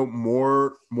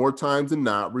 more times than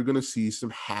not, we're going to see some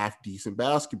half-decent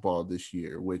basketball this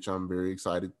year, which I'm very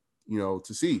excited, to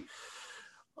see.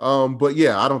 But,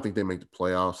 yeah, I don't think they make the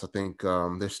playoffs. I think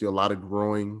there's still a lot of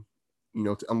growing,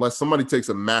 unless somebody takes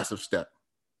a massive step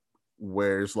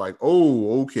where it's like,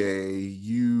 oh, okay,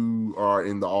 you are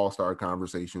in the all-star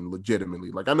conversation legitimately.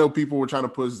 Like, I know people were trying to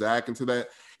push Zach into that,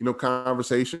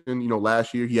 conversation.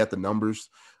 Last year he had the numbers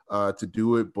to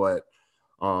do it. But,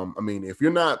 I mean, if you're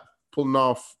not pulling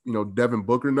off, Devin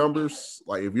Booker numbers,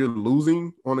 like if you're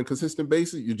losing on a consistent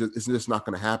basis, it's just not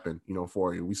going to happen,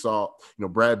 for you. We saw,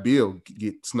 Brad Beal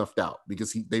get snuffed out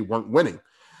because they weren't winning.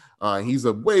 He's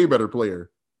a way better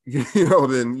player,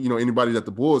 than, anybody that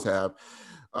the Bulls have.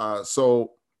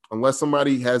 So unless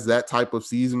somebody has that type of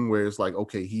season where it's like,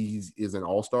 okay, he is an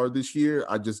all-star this year,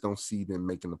 I just don't see them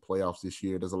making the playoffs this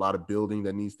year. There's a lot of building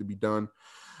that needs to be done.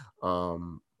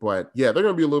 But yeah, they're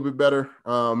going to be a little bit better.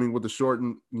 I mean, with the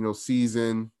shortened,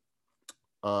 season,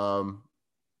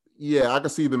 yeah, I can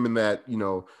see them in that,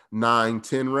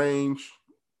 9-10 range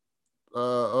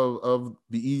of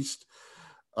the East.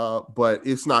 But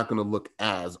it's not going to look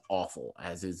as awful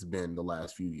as it's been the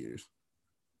last few years.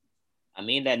 I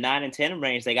mean, that 9 and 10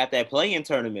 range, they got that play-in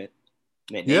tournament.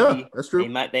 That's true.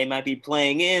 They might be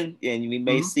playing in, and we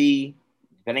may see,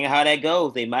 depending on how that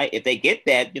goes, they might, if they get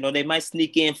that, they might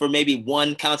sneak in for maybe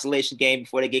one consolation game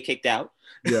before they get kicked out.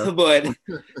 Yeah. But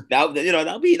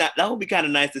that would be kind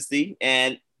of nice to see.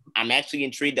 And I'm actually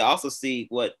intrigued to also see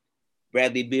what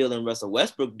Bradley Beal and Russell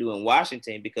Westbrook do in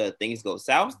Washington, because things go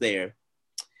south there.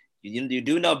 You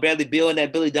do know Bradley Beal and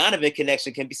that Billy Donovan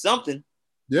connection can be something.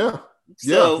 Yeah.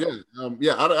 Yeah, So yeah,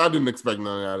 yeah. I didn't expect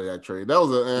nothing out of that trade. That was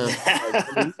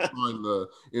like on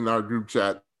in our group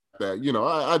chat that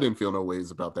I didn't feel no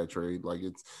ways about that trade. Like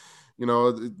it's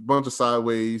a bunch of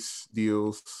sideways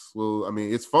deals. Well, I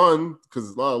mean, it's fun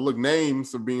because look,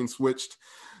 names are being switched.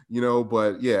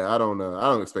 But yeah, I don't know. I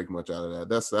don't expect much out of that.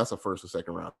 That's a first or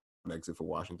second round exit for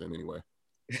Washington anyway.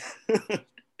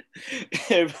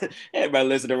 everybody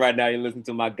listening right now, you're listening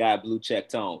to my guy Blue Check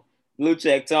Tone. Blue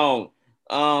Check Tone.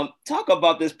 Talk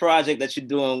about this project that you're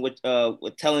doing with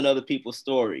telling other people's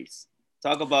stories.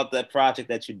 Talk about that project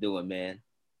that you're doing, man.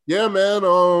 Yeah, man.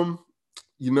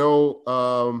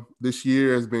 This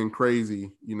year has been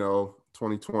crazy.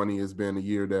 2020 has been a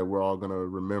year that we're all gonna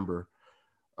remember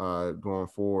going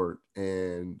forward.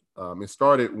 And it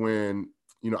started when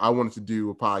I wanted to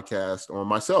do a podcast on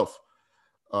myself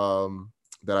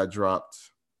that I dropped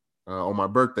on my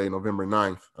birthday, November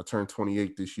 9th. I turned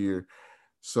 28 this year.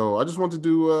 So I just want to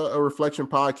do a reflection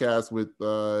podcast with,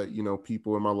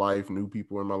 people in my life, new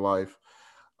people in my life.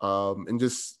 And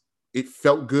just, it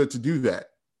felt good to do that.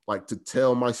 Like to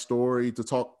tell my story, to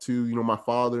talk to, my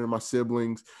father and my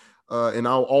siblings. And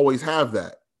I'll always have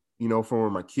that, for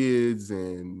my kids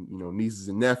and, nieces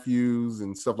and nephews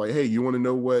and stuff like, hey, you want to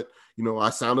know what,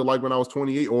 I sounded like when I was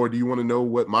 28, or do you want to know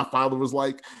what my father was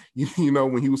like,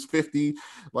 when he was 50?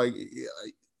 Like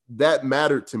that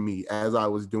mattered to me as I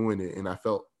was doing it. And I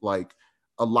felt like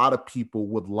a lot of people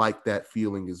would like that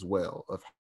feeling as well, of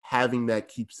having that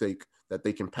keepsake that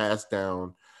they can pass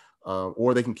down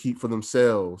or they can keep for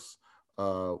themselves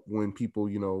when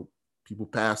people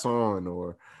pass on,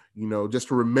 or just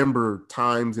to remember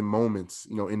times and moments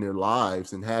in their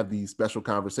lives, and have these special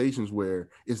conversations where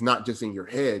it's not just in your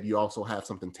head. You also have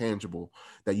something tangible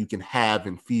that you can have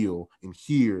and feel and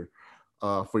hear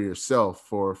for yourself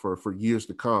for years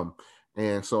to come.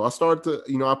 And so I started to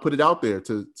I put it out there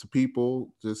to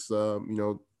people, just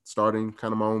starting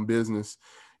kind of my own business,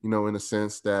 in a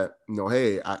sense that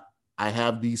hey, I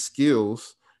have these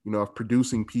skills of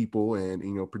producing people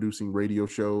and producing radio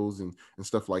shows and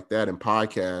stuff like that, and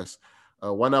podcasts.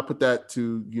 Why not put that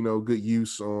to good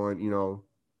use on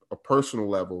a personal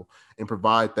level, and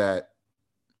provide that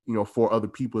for other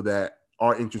people that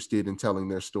are interested in telling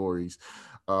their stories.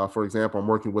 For example, I'm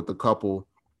working with a couple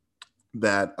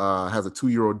that has a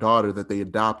 2-year-old daughter that they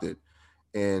adopted,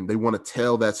 and they want to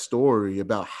tell that story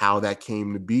about how that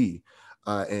came to be,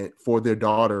 and for their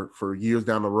daughter for years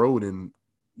down the road, and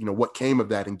what came of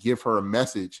that, and give her a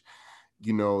message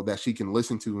that she can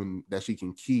listen to and that she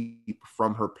can keep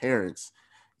from her parents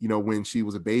when she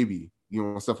was a baby,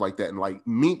 stuff like that. And like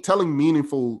telling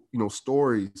meaningful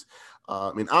stories,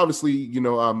 and obviously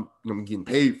I'm getting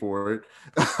paid for it,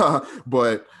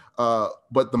 but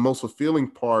the most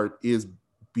fulfilling part is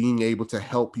being able to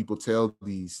help people tell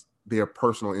their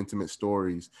personal intimate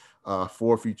stories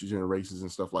for future generations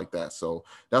and stuff like that. So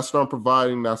that's what I'm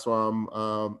providing. That's what I'm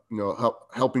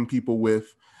helping people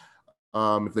with.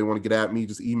 If they want to get at me,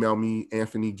 just email me,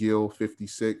 Anthony Gill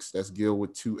 56. That's Gill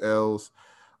with 2 L's,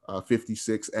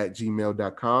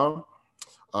 56@gmail.com.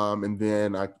 And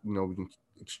then we can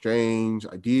exchange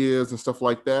ideas and stuff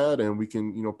like that. And we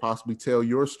can, possibly tell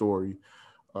your story,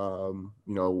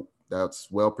 that's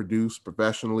well produced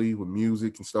professionally with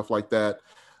music and stuff like that,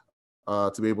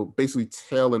 to be able to basically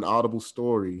tell an audible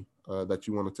story that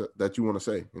you want to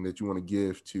say, and that you want to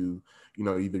give to,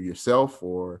 either yourself,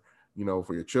 or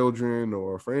for your children,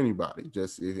 or for anybody.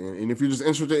 And if you're just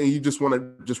interested and you just want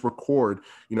to just record,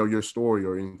 your story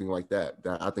or anything like that,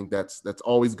 I think that's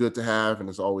always good to have, and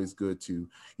it's always good to,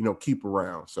 keep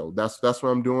around. So that's what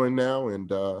I'm doing now,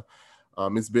 and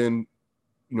it's been,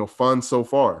 fun so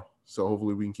far. So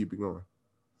hopefully we can keep it going.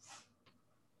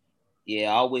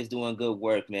 Yeah, always doing good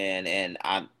work, man. And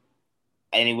I'm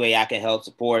any way I can help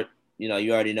support. You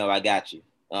already know I got you.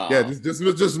 Yeah,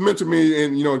 just mention me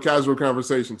in casual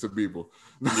conversation to people.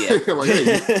 Yeah. Like,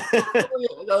 hey,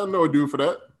 I gotta know a dude for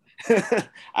that.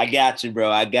 I got you,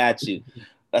 bro. I got you.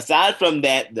 Aside from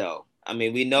that, though, I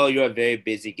mean, we know you're a very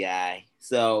busy guy.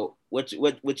 So what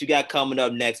you got coming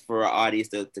up next for our audience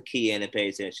to key in and pay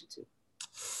attention to?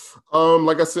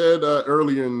 Like I said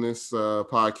earlier in this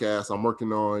podcast, I'm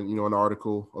working on an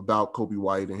article about Kobe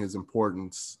White and his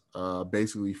importance,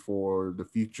 basically for the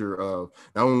future of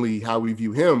not only how we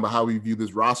view him, but how we view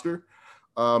this roster,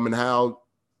 and how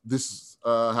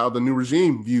the new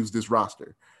regime views this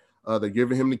roster. They're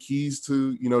giving him the keys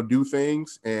to do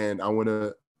things, and I want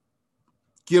to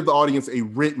give the audience a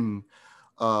written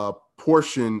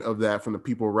portion of that from the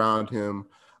people around him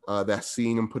that's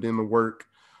seen him put in the work.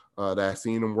 That I've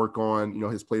seen him work on,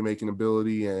 his playmaking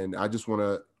ability, and I just want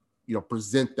to,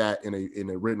 present that in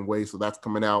a written way. So that's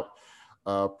coming out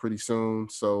pretty soon.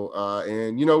 So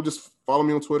and just follow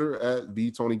me on Twitter at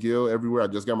 @VTonyGill everywhere. I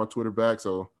just got my Twitter back,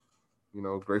 so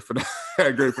great for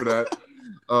that. Great for that.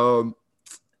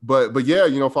 But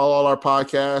yeah, follow all our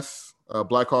podcasts: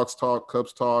 Blackhawks Talk,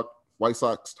 Cubs Talk, White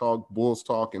Sox Talk, Bulls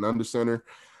Talk, and Under Center.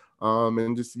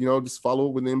 And just follow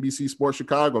it with NBC Sports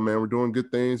Chicago, man. We're doing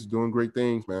good things, doing great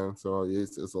things, man. So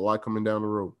it's a lot coming down the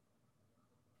road.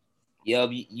 Yeah,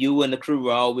 you and the crew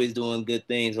are always doing good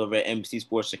things over at NBC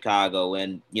Sports Chicago,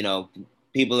 and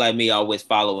people like me always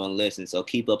follow and listen. So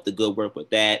keep up the good work with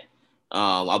that.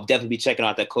 I'll definitely be checking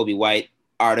out that Kobe White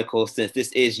article, since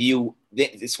this is you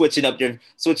switching up your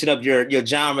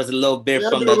genres a little bit,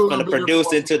 from the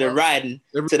producing to the writing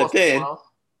to the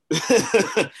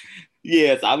pen.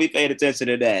 Yes, I'll be paying attention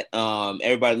to that.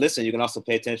 Everybody listen, you can also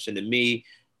pay attention to me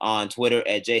on Twitter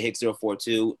at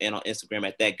jhicks042 and on Instagram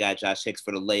at that guy Josh Hicks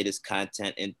for the latest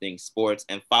content in things sports.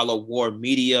 And follow War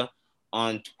Media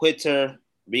on Twitter.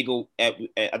 I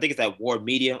think it's at War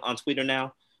Media on Twitter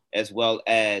now, as well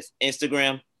as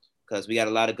Instagram, because we got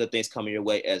a lot of good things coming your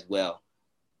way as well.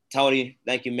 Tony,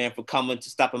 thank you, man, for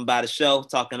stopping by the show,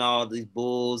 talking all these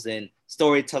Bulls and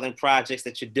storytelling projects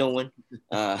that you're doing.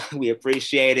 We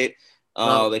appreciate it.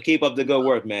 And keep up the good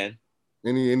work, man.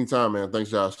 Anytime, man.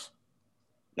 Thanks, Josh.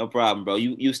 No problem, bro.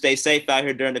 You stay safe out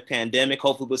here during the pandemic.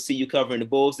 Hopefully we'll see you covering the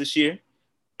Bulls this year.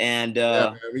 And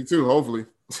yeah, man, me too, hopefully.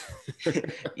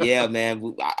 Yeah,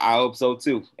 man. I hope so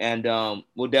too. And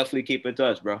we'll definitely keep in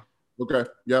touch, bro. Okay.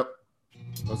 Yep.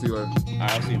 I'll see you later. All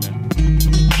right, I'll see you, man.